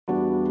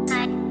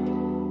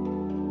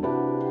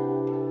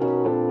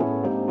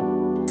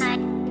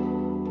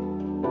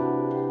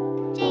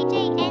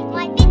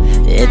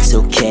It's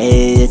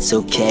okay, it's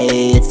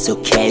okay, it's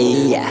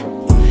okay, yeah.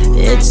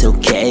 It's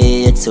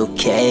okay, it's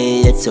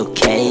okay, it's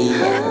okay,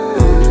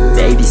 yeah.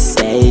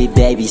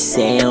 Baby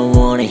say, I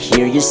wanna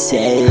hear you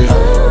say.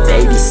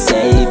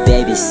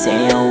 Baby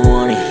say, I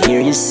wanna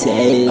hear you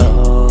say.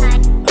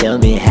 Tell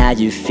me how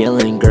you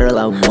feeling, girl,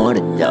 I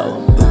wanna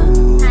know.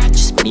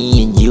 Just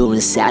me and you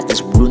inside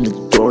this room, the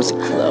doors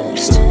are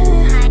closed.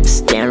 I'm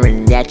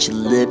staring at your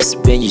lips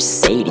when you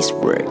say these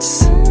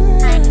words.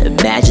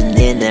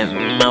 Imagining that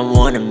I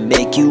wanna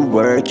make you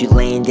work. You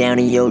laying down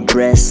in your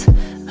dress,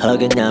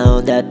 hugging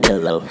on that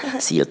pillow.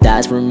 See your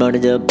thighs from under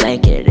the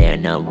blanket,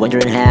 and I'm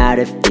wondering how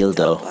to feel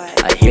though.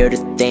 I hear the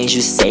things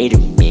you say to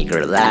me,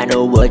 girl, I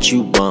know what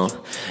you want.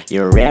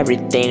 You're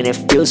everything that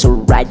feels so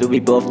right, but we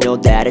both know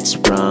that it's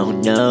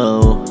wrong.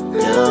 No,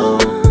 no.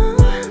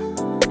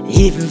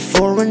 Even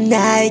for a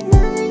night,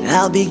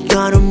 I'll be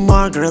gone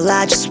tomorrow, girl,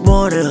 I just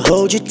wanna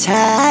hold you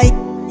tight.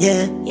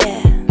 Yeah, yeah.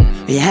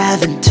 We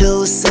have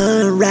until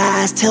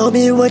sunrise. Tell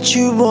me what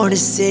you wanna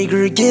say,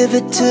 girl, give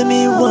it to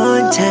me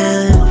one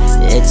time.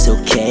 It's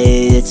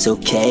okay, it's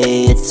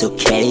okay, it's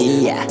okay,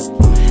 yeah.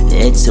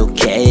 It's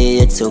okay,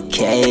 it's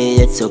okay,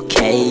 it's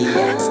okay,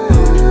 yeah.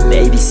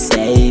 Baby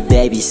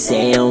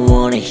say, I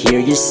wanna hear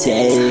you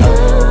say.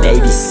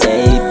 Baby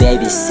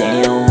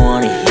say, I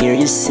wanna hear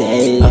you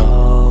say.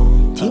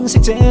 天色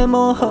這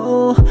麼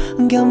好，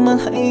今晚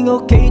喺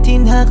屋企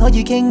天黑可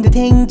以傾到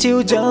聽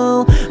朝早。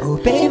Oh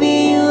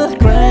baby you are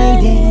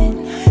grinding，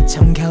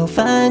 尋求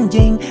反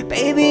應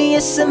 ，Baby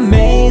it's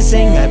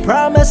amazing，I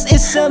promise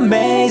it's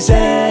amazing。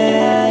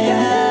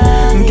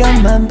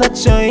今晚不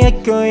再一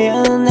個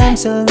人 ，I'm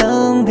so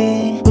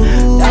lonely。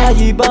打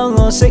意幫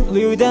我熄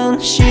了燈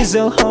 ，She's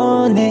so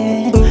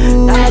horny。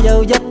她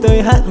有一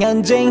對黑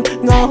眼睛，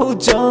我好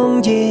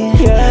鍾意。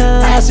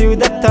她笑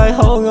得太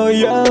可愛，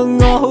讓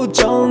我好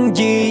鍾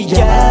意。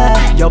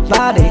Your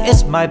body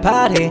is my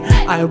party，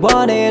 I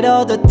want it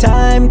all the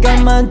time。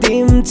今晚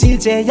點止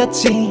這一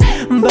次，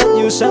不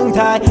要想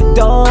太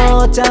多，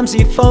暫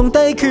時放低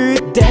決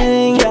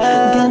定。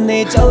跟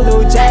你走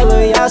到這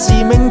裏也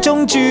是命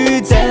中注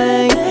定。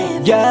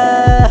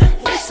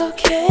It's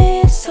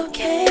okay, it's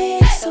okay,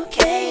 it's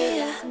okay,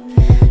 yeah.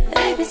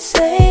 Baby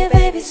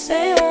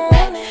say, I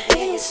wanna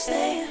hear you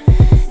say.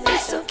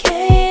 It's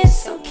okay,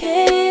 it's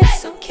okay,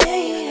 it's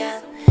okay,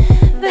 yeah.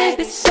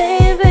 Baby say,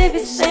 I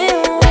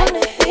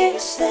wanna hear you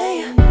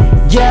say.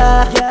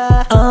 Yeah,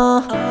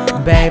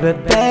 baby.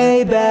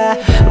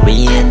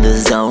 We in the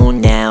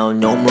zone now,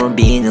 no more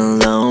being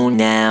alone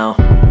now.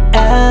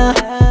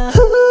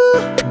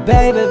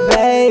 Baby.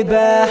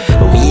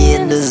 We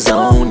in the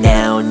zone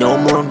now, no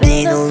more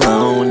being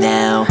alone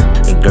now.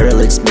 Girl,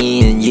 it's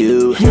me and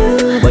you.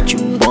 What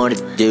you wanna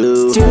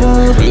do?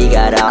 We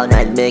got all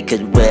night, make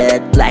it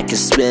wet like a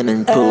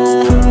swimming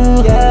pool.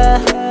 Yeah,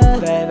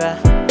 baby.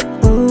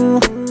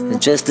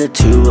 Just the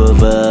two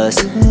of us.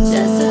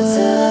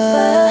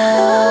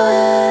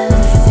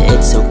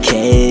 It's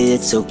okay,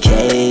 it's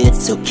okay,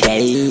 it's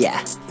okay,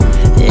 yeah.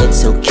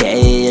 It's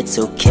okay, it's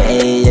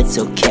okay, it's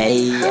okay,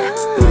 yeah.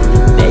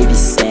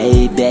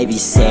 Baby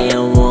say, I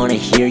wanna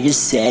hear you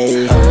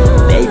say.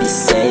 Baby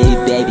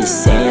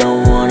say, I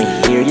wanna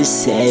hear you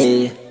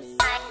say.